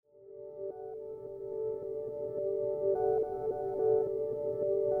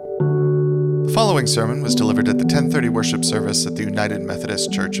The following sermon was delivered at the 10:30 worship service at the United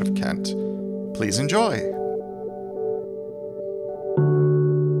Methodist Church of Kent. Please enjoy.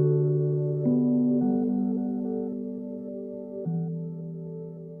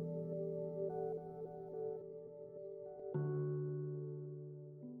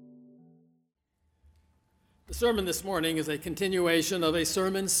 The sermon this morning is a continuation of a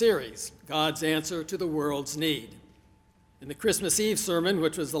sermon series, God's Answer to the World's Need. In the Christmas Eve sermon,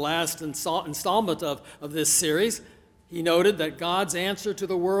 which was the last installment of this series, he noted that God's answer to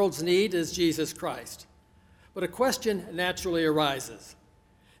the world's need is Jesus Christ. But a question naturally arises.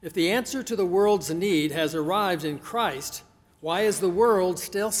 If the answer to the world's need has arrived in Christ, why is the world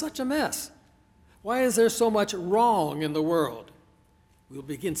still such a mess? Why is there so much wrong in the world? We'll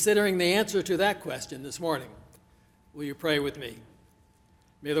be considering the answer to that question this morning. Will you pray with me?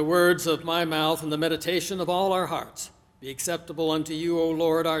 May the words of my mouth and the meditation of all our hearts be acceptable unto you, O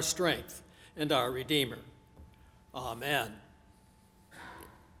Lord, our strength and our Redeemer. Amen.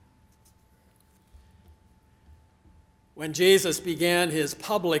 When Jesus began his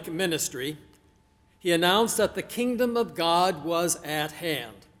public ministry, he announced that the kingdom of God was at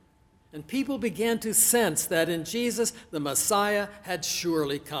hand, and people began to sense that in Jesus the Messiah had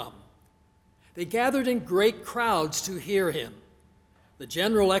surely come. They gathered in great crowds to hear him. The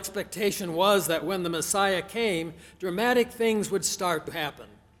general expectation was that when the Messiah came, dramatic things would start to happen.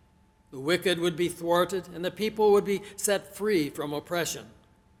 The wicked would be thwarted, and the people would be set free from oppression.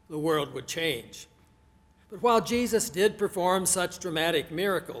 The world would change. But while Jesus did perform such dramatic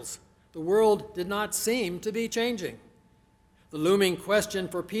miracles, the world did not seem to be changing. The looming question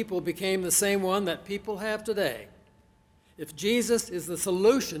for people became the same one that people have today. If Jesus is the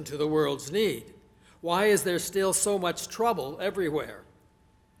solution to the world's need, why is there still so much trouble everywhere?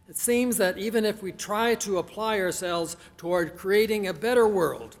 It seems that even if we try to apply ourselves toward creating a better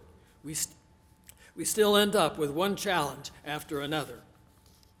world, we still end up with one challenge after another.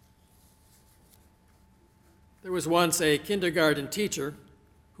 There was once a kindergarten teacher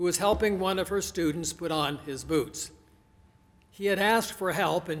who was helping one of her students put on his boots. He had asked for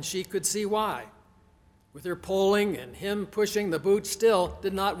help, and she could see why. With her pulling and him pushing, the boot still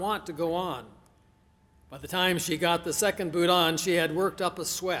did not want to go on. By the time she got the second boot on, she had worked up a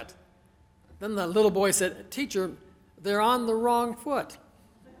sweat. Then the little boy said, "Teacher, they're on the wrong foot."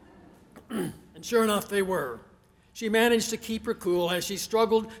 And sure enough, they were. She managed to keep her cool as she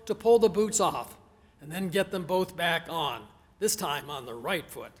struggled to pull the boots off and then get them both back on, this time on the right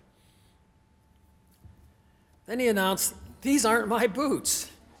foot. Then he announced, "These aren't my boots."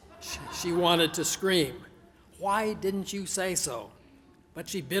 She wanted to scream. "Why didn't you say so?" But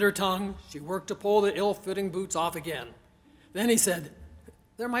she bit her tongue. She worked to pull the ill-fitting boots off again. Then he said,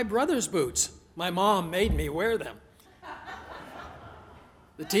 "They're my brother's boots. My mom made me wear them."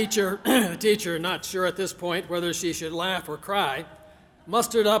 The teacher, not sure at this point whether she should laugh or cry,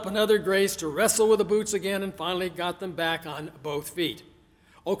 mustered up another grace to wrestle with the boots again and finally got them back on both feet.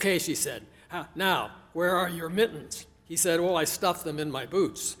 "Okay," she said. "Now, where are your mittens?" He said, "Well, I stuffed them in my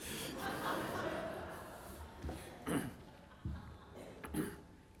boots."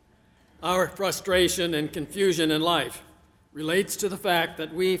 Our frustration and confusion in life relates to the fact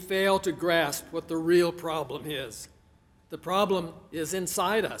that we fail to grasp what the real problem is. The problem is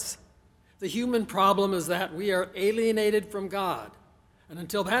inside us. The human problem is that we are alienated from God. And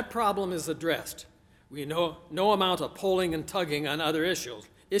until that problem is addressed, we know no amount of pulling and tugging on other issues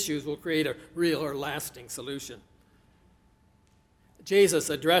will create a real or lasting solution. Jesus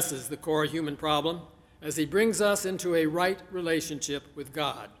addresses the core human problem as he brings us into a right relationship with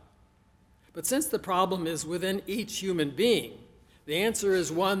God. But since the problem is within each human being, the answer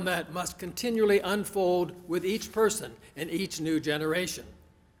is one that must continually unfold with each person and each new generation.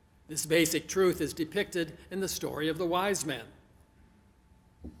 This basic truth is depicted in the story of the wise men.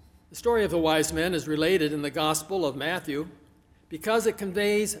 The story of the wise men is related in the Gospel of Matthew because it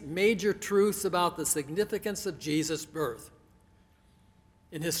conveys major truths about the significance of Jesus' birth.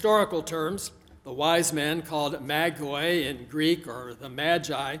 In historical terms, the wise men, called magoi in Greek, or the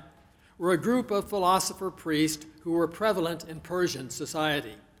magi, were a group of philosopher priests who were prevalent in Persian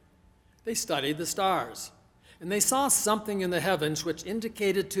society. They studied the stars, and they saw something in the heavens which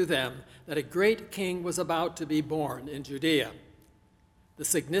indicated to them that a great king was about to be born in Judea. The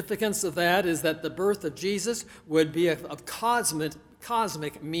significance of that is that the birth of Jesus would be of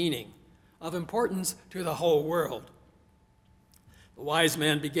cosmic meaning, of importance to the whole world. The wise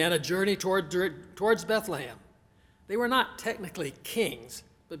men began a journey towards Bethlehem. They were not technically kings,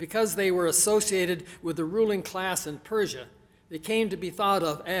 but because they were associated with the ruling class in Persia, they came to be thought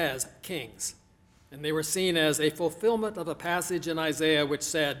of as kings. And they were seen as a fulfillment of a passage in Isaiah which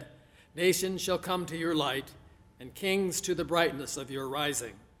said, Nations shall come to your light, and kings to the brightness of your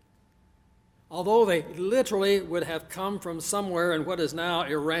rising. Although they literally would have come from somewhere in what is now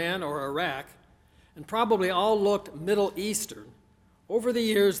Iran or Iraq, and probably all looked Middle Eastern, over the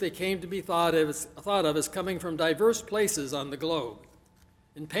years they came to be thought of as coming from diverse places on the globe.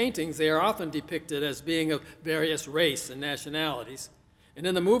 In paintings, they are often depicted as being of various race and nationalities. And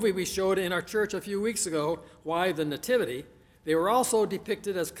in the movie we showed in our church a few weeks ago, Why the Nativity, they were also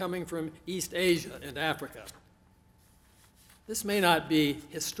depicted as coming from East Asia and Africa. This may not be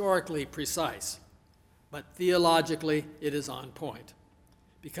historically precise, but theologically it is on point,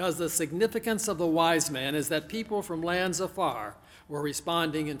 because the significance of the wise men is that people from lands afar were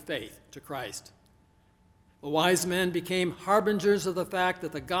responding in faith to Christ. The wise men became harbingers of the fact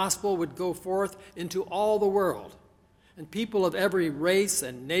that the gospel would go forth into all the world, and people of every race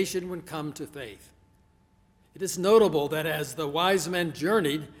and nation would come to faith. It is notable that as the wise men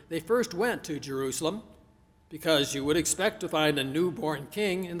journeyed, they first went to Jerusalem, because you would expect to find a newborn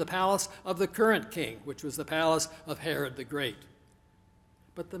king in the palace of the current king, which was the palace of Herod the Great.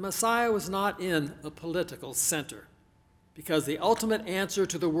 But the Messiah was not in the political center, because the ultimate answer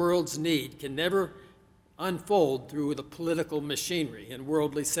to the world's need can never unfold through the political machinery and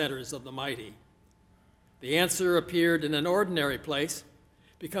worldly centers of the mighty. The answer appeared in an ordinary place,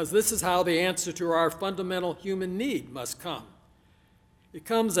 because this is how the answer to our fundamental human need must come. It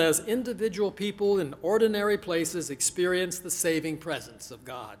comes as individual people in ordinary places experience the saving presence of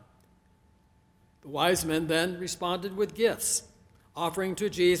God. The wise men then responded with gifts, offering to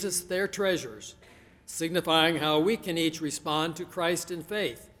Jesus their treasures, signifying how we can each respond to Christ in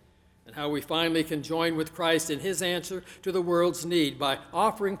faith, and how we finally can join with Christ in his answer to the world's need by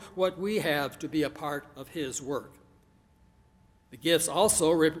offering what we have to be a part of his work. The gifts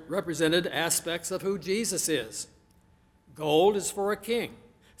also represented aspects of who Jesus is. Gold is for a king,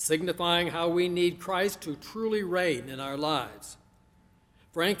 signifying how we need Christ to truly reign in our lives.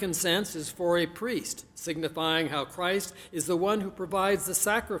 Frankincense is for a priest, signifying how Christ is the one who provides the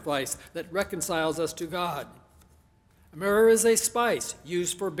sacrifice that reconciles us to God. Myrrh is a spice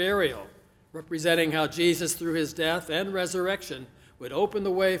used for burial, representing how Jesus, through his death and resurrection, would open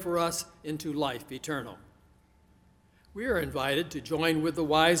the way for us into life eternal. We are invited to join with the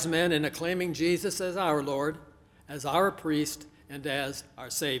wise men in acclaiming Jesus as our Lord, as our priest, and as our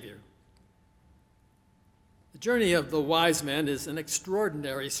Savior. The journey of the wise men is an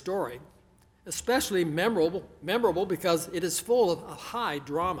extraordinary story, especially memorable because it is full of high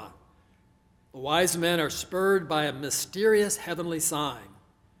drama. The wise men are spurred by a mysterious heavenly sign.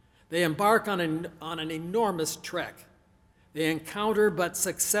 They embark on an enormous trek. They encounter but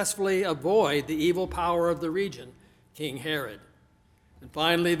successfully avoid the evil power of the region, King Herod. And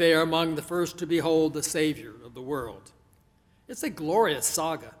finally, they are among the first to behold the Savior of the world. It's a glorious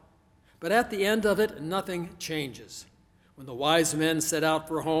saga, but at the end of it, nothing changes. When the wise men set out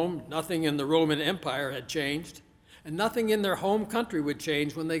for home, nothing in the Roman Empire had changed, and nothing in their home country would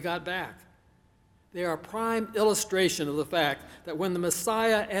change when they got back. They are a prime illustration of the fact that when the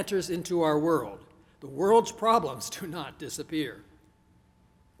Messiah enters into our world, the world's problems do not disappear.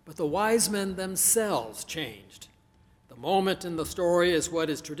 But the wise men themselves changed. The moment in the story is what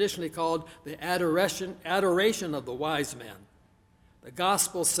is traditionally called the adoration of the wise men. The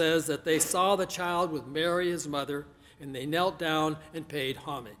gospel says that they saw the child with Mary, his mother, and they knelt down and paid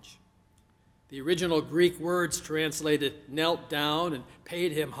homage. The original Greek words translated knelt down and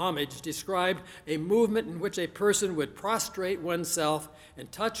paid him homage described a movement in which a person would prostrate oneself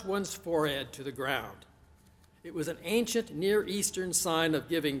and touch one's forehead to the ground. It was an ancient Near Eastern sign of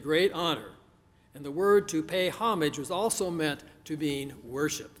giving great honor, and the word to pay homage was also meant to mean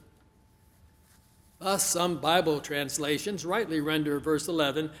worship. Thus, some Bible translations rightly render verse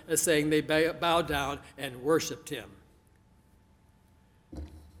 11 as saying they bowed down and worshiped him.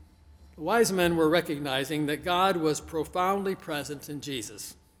 The wise men were recognizing that God was profoundly present in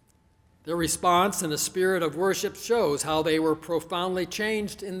Jesus. Their response in a spirit of worship shows how they were profoundly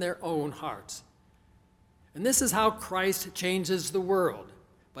changed in their own hearts. And this is how Christ changes the world,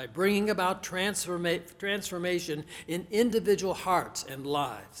 by bringing about transformation in individual hearts and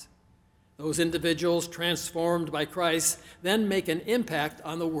lives. Those individuals transformed by Christ then make an impact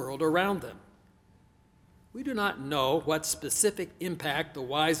on the world around them. We do not know what specific impact the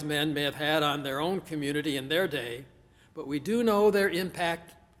wise men may have had on their own community in their day, but we do know their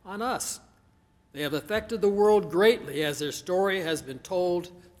impact on us. They have affected the world greatly as their story has been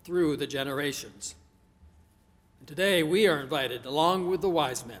told through the generations. And today we are invited, along with the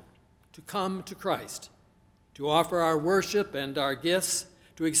wise men, to come to Christ, to offer our worship and our gifts,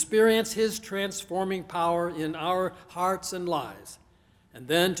 to experience his transforming power in our hearts and lives, and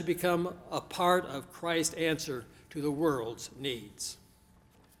then to become a part of Christ's answer to the world's needs.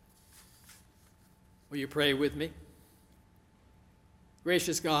 Will you pray with me?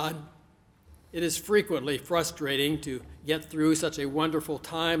 Gracious God, it is frequently frustrating to get through such a wonderful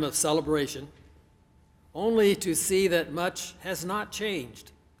time of celebration, only to see that much has not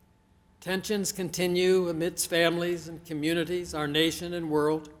changed. Tensions continue amidst families and communities, our nation and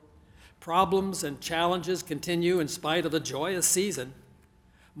world. Problems and challenges continue in spite of a joyous season.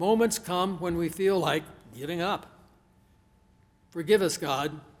 Moments come when we feel like giving up. Forgive us,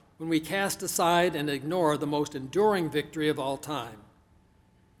 God, when we cast aside and ignore the most enduring victory of all time,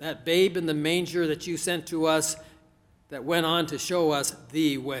 that babe in the manger that you sent to us that went on to show us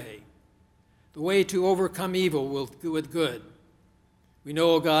the way to overcome evil with good. We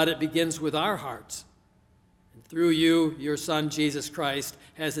know, O God, it begins with our hearts. And through you, your Son, Jesus Christ,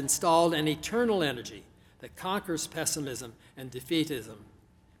 has installed an eternal energy that conquers pessimism and defeatism.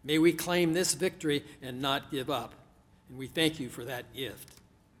 May we claim this victory and not give up. And we thank you for that gift.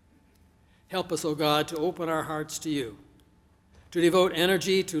 Help us, O God, to open our hearts to you, to devote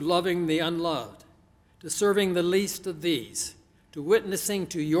energy to loving the unloved, to serving the least of these, to witnessing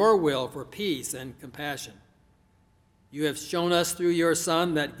to your will for peace and compassion. You have shown us through your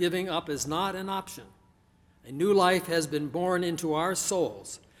Son that giving up is not an option. A new life has been born into our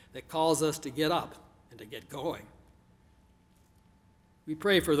souls that calls us to get up and to get going. We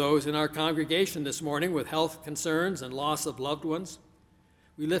pray for those in our congregation this morning with health concerns and loss of loved ones.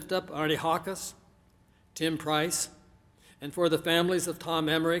 We lift up Arnie Hawkes, Tim Price, and for the families of Tom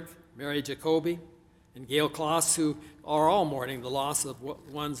Emmerich, Mary Jacoby, and Gail Kloss, who are all mourning the loss of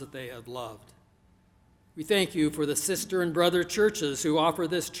ones that they have loved. We thank you for the sister and brother churches who offer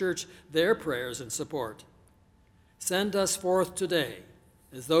this church their prayers and support. Send us forth today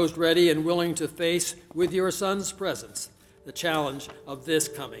as those ready and willing to face, with your Son's presence, the challenge of this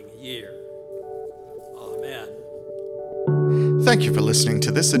coming year. Amen. Thank you for listening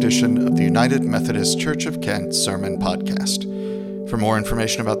to this edition of the United Methodist Church of Kent Sermon Podcast. For more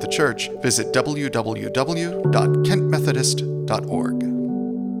information about the church, visit www.kentmethodist.org.